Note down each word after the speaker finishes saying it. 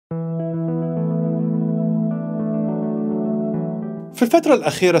في الفترة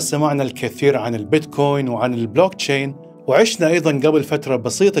الأخيرة سمعنا الكثير عن البيتكوين وعن البلوك تشين، وعشنا أيضاً قبل فترة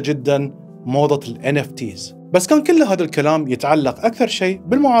بسيطة جداً موضة ال NFTs. بس كان كل هذا الكلام يتعلق أكثر شيء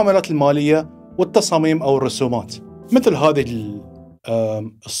بالمعاملات المالية والتصاميم أو الرسومات، مثل هذه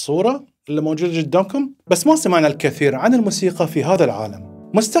الصورة اللي موجودة قدامكم. بس ما سمعنا الكثير عن الموسيقى في هذا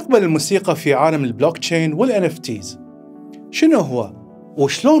العالم. مستقبل الموسيقى في عالم البلوك تشين وال NFTs شنو هو؟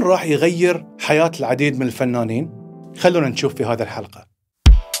 وشلون راح يغير حياة العديد من الفنانين؟ خلونا نشوف في هذه الحلقة.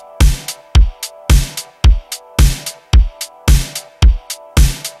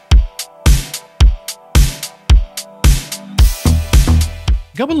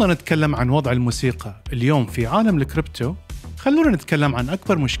 قبل لا نتكلم عن وضع الموسيقى اليوم في عالم الكريبتو، خلونا نتكلم عن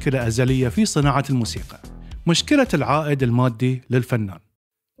أكبر مشكلة أزلية في صناعة الموسيقى، مشكلة العائد المادي للفنان.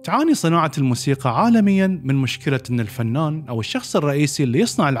 تعاني صناعة الموسيقى عالمياً من مشكلة أن الفنان أو الشخص الرئيسي اللي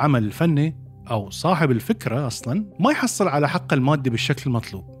يصنع العمل الفني أو صاحب الفكرة أصلاً ما يحصل على حقه المادي بالشكل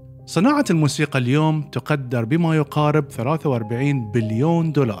المطلوب. صناعة الموسيقى اليوم تقدر بما يقارب 43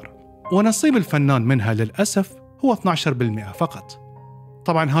 بليون دولار، ونصيب الفنان منها للأسف هو 12% فقط.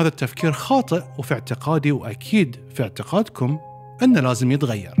 طبعاً هذا التفكير خاطئ، وفي اعتقادي وأكيد في اعتقادكم أنه لازم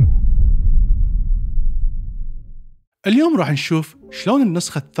يتغير. اليوم راح نشوف شلون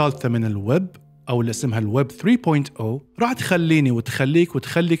النسخة الثالثة من الويب أو اللي اسمها الويب 3.0 راح تخليني وتخليك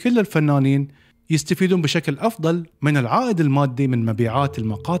وتخلي كل الفنانين يستفيدون بشكل أفضل من العائد المادي من مبيعات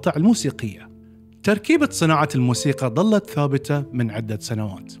المقاطع الموسيقية. تركيبة صناعة الموسيقى ظلت ثابتة من عدة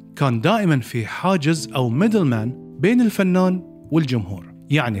سنوات، كان دائما في حاجز أو ميدل مان بين الفنان والجمهور.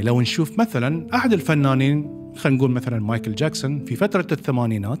 يعني لو نشوف مثلا أحد الفنانين، خلينا نقول مثلا مايكل جاكسون في فترة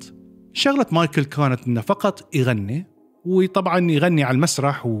الثمانينات، شغلة مايكل كانت إنه فقط يغني، وطبعا يغني على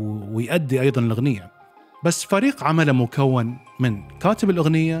المسرح ويؤدي أيضا الأغنية، بس فريق عمله مكون من كاتب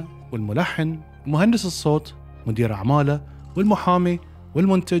الأغنية والملحن ومهندس الصوت، مدير أعماله والمحامي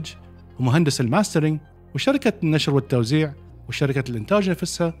والمنتج ومهندس الماسترينج وشركة النشر والتوزيع وشركة الانتاج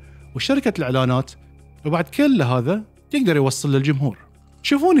نفسها وشركة الإعلانات، وبعد كل هذا يقدر يوصل للجمهور.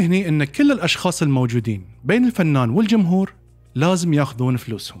 تشوفون هني إن كل الأشخاص الموجودين بين الفنان والجمهور لازم ياخذون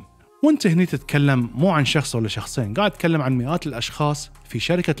فلوسهم. وانت هني تتكلم مو عن شخص ولا شخصين، قاعد تتكلم عن مئات الأشخاص في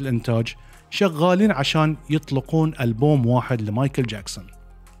شركة الانتاج شغالين عشان يطلقون ألبوم واحد لمايكل جاكسون.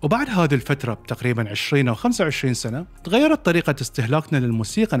 وبعد هذه الفترة بتقريبا 20 أو 25 سنة تغيرت طريقة استهلاكنا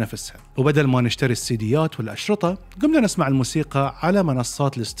للموسيقى نفسها، وبدل ما نشتري السيديات والأشرطة قمنا نسمع الموسيقى على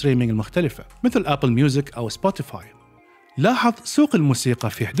منصات الستريمينج المختلفة مثل أبل ميوزك أو سبوتيفاي. لاحظ سوق الموسيقى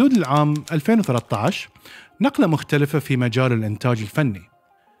في حدود العام 2013 نقلة مختلفة في مجال الإنتاج الفني.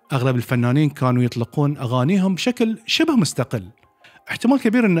 أغلب الفنانين كانوا يطلقون أغانيهم بشكل شبه مستقل، احتمال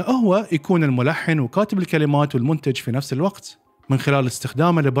كبير أنه هو يكون الملحن وكاتب الكلمات والمنتج في نفس الوقت من خلال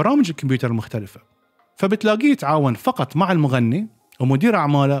استخدامه لبرامج الكمبيوتر المختلفة، فبتلاقيه يتعاون فقط مع المغني ومدير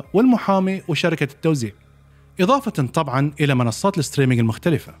أعماله والمحامي وشركة التوزيع، إضافة طبعا إلى منصات الستريمينج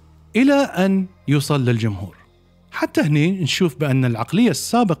المختلفة، إلى أن يوصل للجمهور. حتى هني نشوف بأن العقلية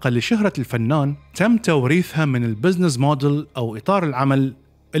السابقة لشهرة الفنان تم توريثها من البزنس موديل أو إطار العمل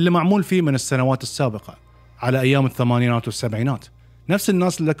اللي معمول فيه من السنوات السابقة على أيام الثمانينات والسبعينات. نفس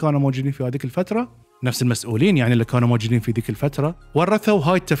الناس اللي كانوا موجودين في هذيك الفترة، نفس المسؤولين يعني اللي كانوا موجودين في ذيك الفترة، ورثوا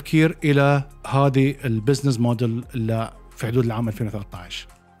هاي التفكير إلى هذه البزنس موديل اللي في حدود العام 2013.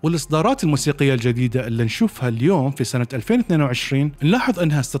 والإصدارات الموسيقية الجديدة اللي نشوفها اليوم في سنة 2022 نلاحظ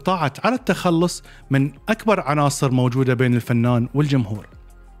أنها استطاعت على التخلص من أكبر عناصر موجودة بين الفنان والجمهور.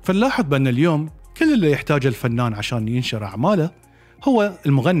 فنلاحظ بأن اليوم كل اللي يحتاجه الفنان عشان ينشر أعماله هو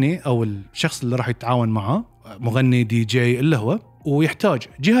المغني أو الشخص اللي راح يتعاون معه، مغني دي جي اللي هو، ويحتاج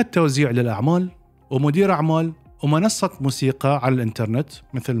جهة توزيع للأعمال ومدير أعمال ومنصة موسيقى على الإنترنت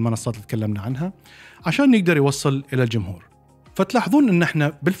مثل المنصات اللي تكلمنا عنها عشان يقدر يوصل إلى الجمهور. فتلاحظون أن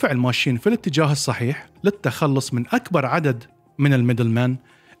احنا بالفعل ماشيين في الاتجاه الصحيح للتخلص من أكبر عدد من الميدل مان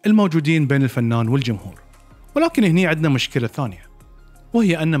الموجودين بين الفنان والجمهور. ولكن هنا عندنا مشكلة ثانية،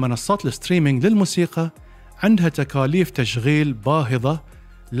 وهي أن منصات الستريمينج للموسيقى عندها تكاليف تشغيل باهظة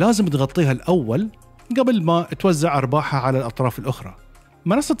لازم تغطيها الأول قبل ما توزع أرباحها على الأطراف الأخرى.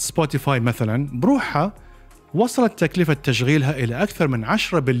 منصة سبوتيفاي مثلا بروحها وصلت تكلفة تشغيلها إلى أكثر من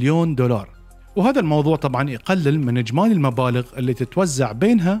 10 بليون دولار، وهذا الموضوع طبعا يقلل من إجمالي المبالغ اللي تتوزع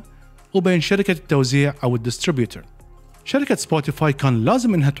بينها وبين شركة التوزيع أو الديستريبيوتر. شركة سبوتيفاي كان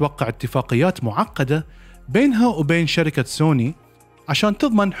لازم إنها توقع اتفاقيات معقدة بينها وبين شركة سوني عشان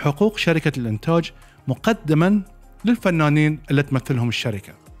تضمن حقوق شركة الانتاج مقدما للفنانين اللي تمثلهم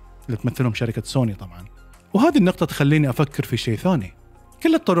الشركة، اللي تمثلهم شركة سوني طبعا. وهذه النقطة تخليني أفكر في شيء ثاني،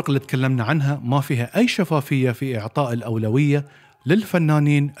 كل الطرق اللي تكلمنا عنها ما فيها أي شفافية في إعطاء الأولوية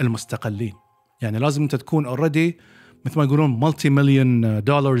للفنانين المستقلين. يعني لازم أنت تكون already مثل ما يقولون مالتي مليون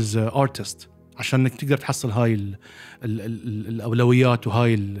دولارز ارتست، عشان انك تقدر تحصل هاي الاولويات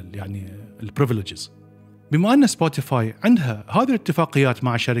وهاي يعني البريفليجز. بما ان سبوتيفاي عندها هذه الاتفاقيات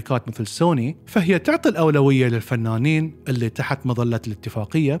مع شركات مثل سوني، فهي تعطي الاولويه للفنانين اللي تحت مظله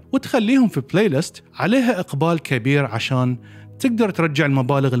الاتفاقيه وتخليهم في بلاي ليست عليها اقبال كبير عشان تقدر ترجع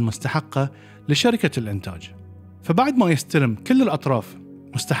المبالغ المستحقه لشركه الانتاج. فبعد ما يستلم كل الاطراف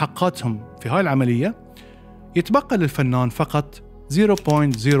مستحقاتهم في هاي العمليه، يتبقى للفنان فقط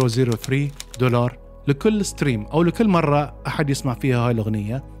 0.003 دولار لكل ستريم أو لكل مرة أحد يسمع فيها هاي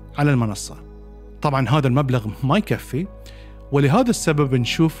الأغنية على المنصة. طبعا هذا المبلغ ما يكفي، ولهذا السبب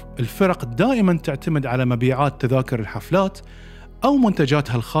نشوف الفرق دائما تعتمد على مبيعات تذاكر الحفلات أو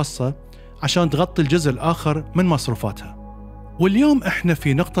منتجاتها الخاصة عشان تغطي الجزء الآخر من مصروفاتها. واليوم إحنا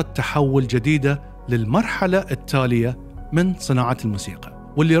في نقطة تحول جديدة للمرحلة التالية من صناعة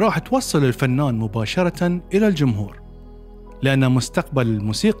الموسيقى، واللي راح توصل الفنان مباشرة إلى الجمهور، لأن مستقبل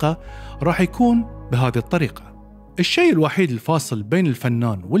الموسيقى راح يكون بهذه الطريقة. الشيء الوحيد الفاصل بين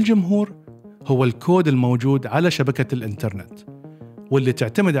الفنان والجمهور هو الكود الموجود على شبكة الإنترنت، واللي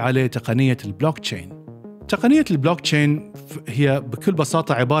تعتمد عليه تقنية البلوك تشين. تقنية البلوك تشين هي بكل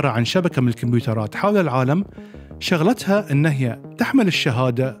بساطة عبارة عن شبكة من الكمبيوترات حول العالم، شغلتها أن هي تحمل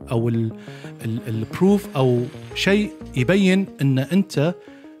الشهادة أو البروف أو شيء يبين أن أنت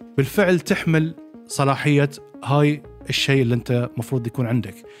بالفعل تحمل صلاحية هاي الشيء اللي أنت مفروض يكون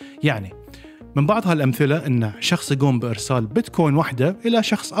عندك. يعني من بعض هالأمثلة أن شخص يقوم بإرسال بيتكوين واحدة إلى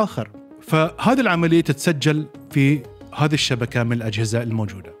شخص آخر، فهذه العملية تتسجل في هذه الشبكة من الأجهزة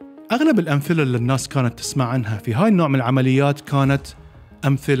الموجودة. أغلب الأمثلة اللي الناس كانت تسمع عنها في هاي النوع من العمليات كانت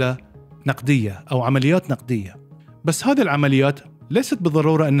أمثلة نقدية أو عمليات نقدية، بس هذه العمليات ليست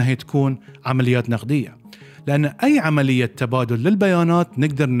بالضرورة أنها تكون عمليات نقدية، لأن أي عملية تبادل للبيانات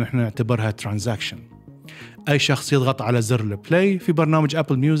نقدر نحن نعتبرها ترانزاكشن. أي شخص يضغط على زر البلاي في برنامج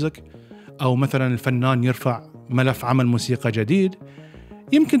أبل ميوزك، أو مثلا الفنان يرفع ملف عمل موسيقى جديد،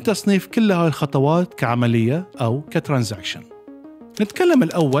 يمكن تصنيف كل هاي الخطوات كعملية أو كترانزاكشن. نتكلم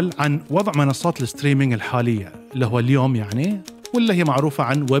الأول عن وضع منصات الستريمينج الحالية اللي هو اليوم يعني، واللي هي معروفة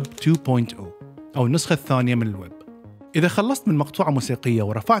عن ويب 2.0 أو النسخة الثانية من الويب. إذا خلصت من مقطوعة موسيقية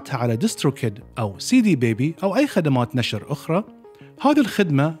ورفعتها على ديستروكيد أو CD بيبي أو أي خدمات نشر أخرى، هذه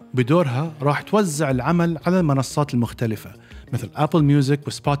الخدمة بدورها راح توزع العمل على المنصات المختلفة مثل أبل ميوزك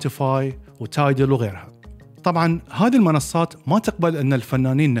وسبوتيفاي وتايدل وغيرها. طبعا هذه المنصات ما تقبل أن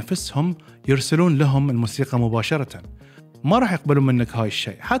الفنانين نفسهم يرسلون لهم الموسيقى مباشرة، ما راح يقبلون منك هاي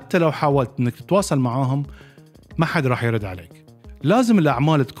الشيء. حتى لو حاولت أنك تتواصل معاهم ما حد راح يرد عليك. لازم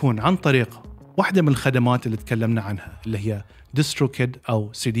الأعمال تكون عن طريق واحدة من الخدمات اللي تكلمنا عنها اللي هي ديستروكيد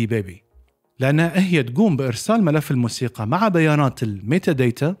أو CD بيبي، لأنها هي تقوم بإرسال ملف الموسيقى مع بيانات الميتا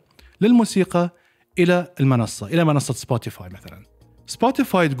داتا للموسيقى إلى المنصة، إلى منصة سبوتيفاي مثلا.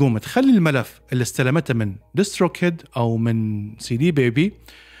 سبوتيفاي تقوم تخلي الملف اللي استلمته من ديستروكيد أو من CD بيبي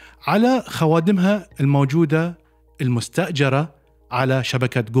على خوادمها الموجودة المستأجرة على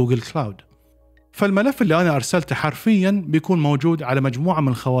شبكة جوجل كلاود. فالملف اللي أنا أرسلته حرفياً بيكون موجود على مجموعة من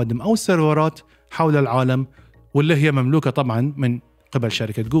الخوادم أو السيرفرات حول العالم، واللي هي مملوكة طبعاً من قبل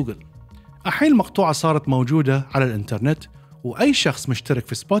شركة جوجل. الحين المقطوعة صارت موجودة على الإنترنت، وأي شخص مشترك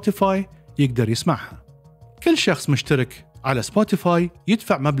في سبوتيفاي يقدر يسمعها. كل شخص مشترك على سبوتيفاي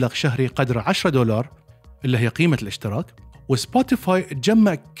يدفع مبلغ شهري قدر $10 اللي هي قيمة الاشتراك، وسبوتيفاي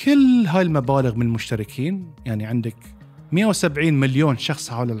تجمع كل هاي المبالغ من المشتركين. يعني عندك 170 مليون شخص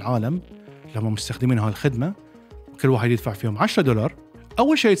حول العالم لما مستخدمين هاي الخدمة، وكل واحد يدفع فيهم $10.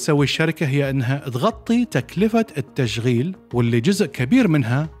 أول شيء تسوي الشركة هي أنها تغطي تكلفة التشغيل، واللي جزء كبير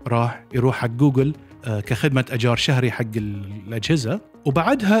منها راح يروح حق جوجل كخدمة أجار شهري حق الأجهزة،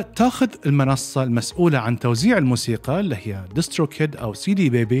 وبعدها تاخذ المنصة المسؤولة عن توزيع الموسيقى اللي هي ديستروكيد أو CD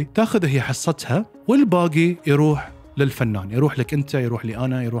بيبي، تاخذ هي حصتها، والباقي يروح للفنان، يروح لك أنت، يروح لي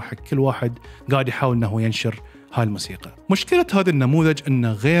أنا، يروح حق كل واحد قاعد يحاول أنه ينشر هاي الموسيقى. مشكلة هذا النموذج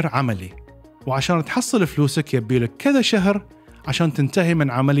أنه غير عملي، وعشان تحصل فلوسك يبي لك كذا شهر عشان تنتهي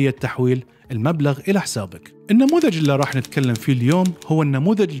من عملية تحويل المبلغ إلى حسابك. النموذج اللي راح نتكلم فيه اليوم هو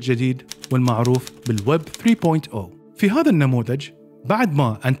النموذج الجديد والمعروف بالويب 3.0. في هذا النموذج بعد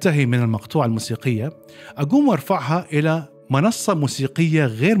ما أنتهي من المقطوعة الموسيقية أقوم وارفعها إلى منصة موسيقية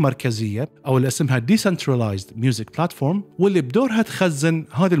غير مركزية أو اللي اسمها Decentralized Music Platform، واللي بدورها تخزن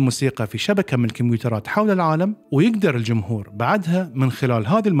هذه الموسيقى في شبكة من الكمبيوترات حول العالم، ويقدر الجمهور بعدها من خلال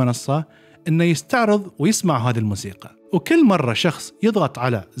هذه المنصة إنه يستعرض ويسمع هذه الموسيقى. وكل مرة شخص يضغط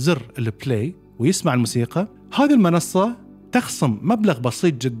على زر البلاي ويسمع الموسيقى، هذه المنصة تخصم مبلغ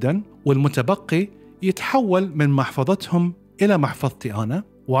بسيط جدا، والمتبقي يتحول من محفظتهم إلى محفظتي أنا،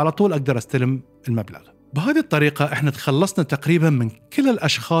 وعلى طول أقدر أستلم المبلغ. بهذه الطريقة احنا تخلصنا تقريبا من كل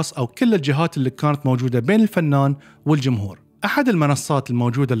الأشخاص أو كل الجهات اللي كانت موجودة بين الفنان والجمهور. أحد المنصات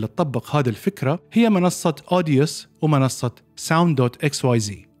الموجودة اللي تطبق هذه الفكرة هي منصة أوديوس ومنصة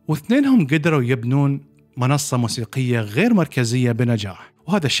sound.xyz، واثنينهم قدروا يبنون منصة موسيقية غير مركزية بنجاح،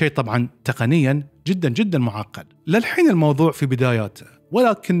 وهذا الشيء طبعا تقنيا جدا جدا معقد. للحين الموضوع في بداياته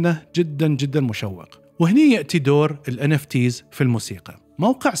ولكنه جدا جدا مشوق، وهني يأتي دور ال NFTs في الموسيقى.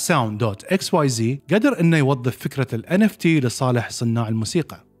 موقع sound.xyz قدر انه يوظف فكرة ال NFT لصالح صناع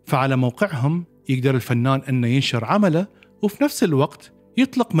الموسيقى، فعلى موقعهم يقدر الفنان انه ينشر عمله وفي نفس الوقت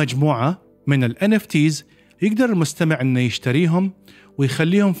يطلق مجموعة من ال NFTs يقدر المستمع انه يشتريهم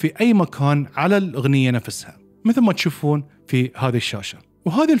ويخليهم في اي مكان على الاغنية نفسها، مثل ما تشوفون في هذه الشاشة.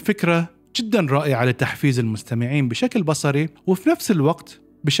 وهذه الفكرة جدا رائعة لتحفيز المستمعين بشكل بصري وفي نفس الوقت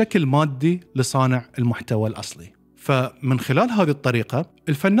بشكل مادي لصانع المحتوى الأصلي. فمن خلال هذه الطريقة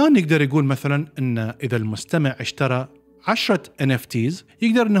الفنان يقدر يقول مثلا أن إذا المستمع اشترى 10 NFTs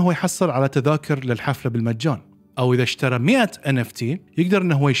يقدر أنه يحصل على تذاكر للحفلة بالمجان، أو إذا اشترى 100 NFT يقدر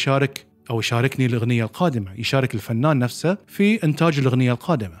أنه يشارك أو يشاركني الأغنية القادمة، يشارك الفنان نفسه في إنتاج الأغنية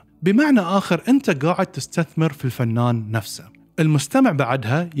القادمة. بمعنى آخر أنت قاعد تستثمر في الفنان نفسه. المستمع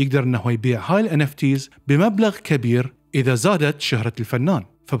بعدها يقدر أنه يبيع هاي ال NFTs بمبلغ كبير إذا زادت شهرة الفنان.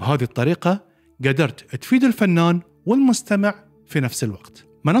 فبهذه الطريقة قدرت تفيد الفنان والمستمع في نفس الوقت.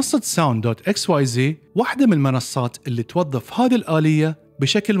 منصة sound.xyz واحدة من المنصات اللي توظف هذه الآلية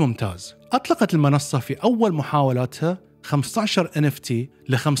بشكل ممتاز. أطلقت المنصة في أول محاولاتها 15 NFT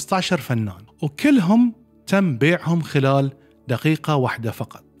ل 15 فنان، وكلهم تم بيعهم خلال دقيقة واحدة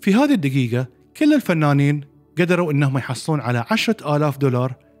فقط. في هذه الدقيقة كل الفنانين قدروا إنهم يحصلون على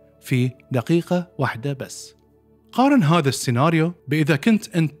 $10,000 في دقيقة واحدة بس. قارن هذا السيناريو بإذا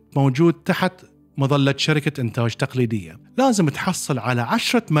كنت أنت موجود تحت مظلة شركة إنتاج تقليدية، لازم تحصل على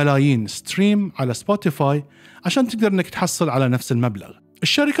 10 ملايين ستريم على سبوتيفاي عشان تقدر إنك تحصل على نفس المبلغ.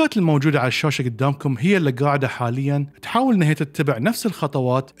 الشركات الموجودة على الشاشة قدامكم هي اللي قاعدة حاليا تحاول إنها تتبع نفس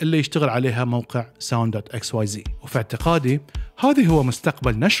الخطوات اللي يشتغل عليها موقع sound.xyz، وفي اعتقادي هذا هو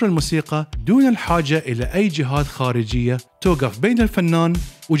مستقبل نشر الموسيقى دون الحاجة إلى أي جهات خارجية توقف بين الفنان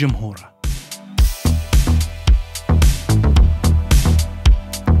وجمهوره.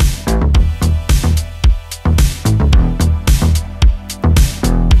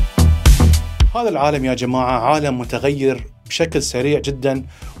 هذا العالم يا جماعة عالم متغير بشكل سريع جدا،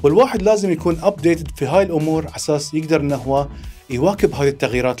 والواحد لازم يكون updated في هاي الأمور على أساس يقدر أنه هو يواكب هذه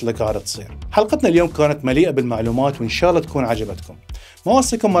التغييرات اللي قاعدة تصير. حلقتنا اليوم كانت مليئة بالمعلومات وإن شاء الله تكون عجبتكم. ما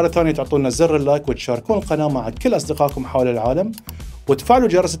وصيكم مرة ثانية تعطونا زر اللايك وتشاركون القناة مع كل أصدقائكم حول العالم، وتفعلوا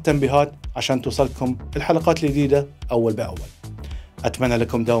جرس التنبيهات عشان توصلكم الحلقات الجديدة أول بأول. أتمنى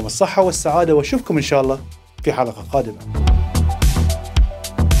لكم دوام الصحة والسعادة، وأشوفكم إن شاء الله في حلقة قادمة.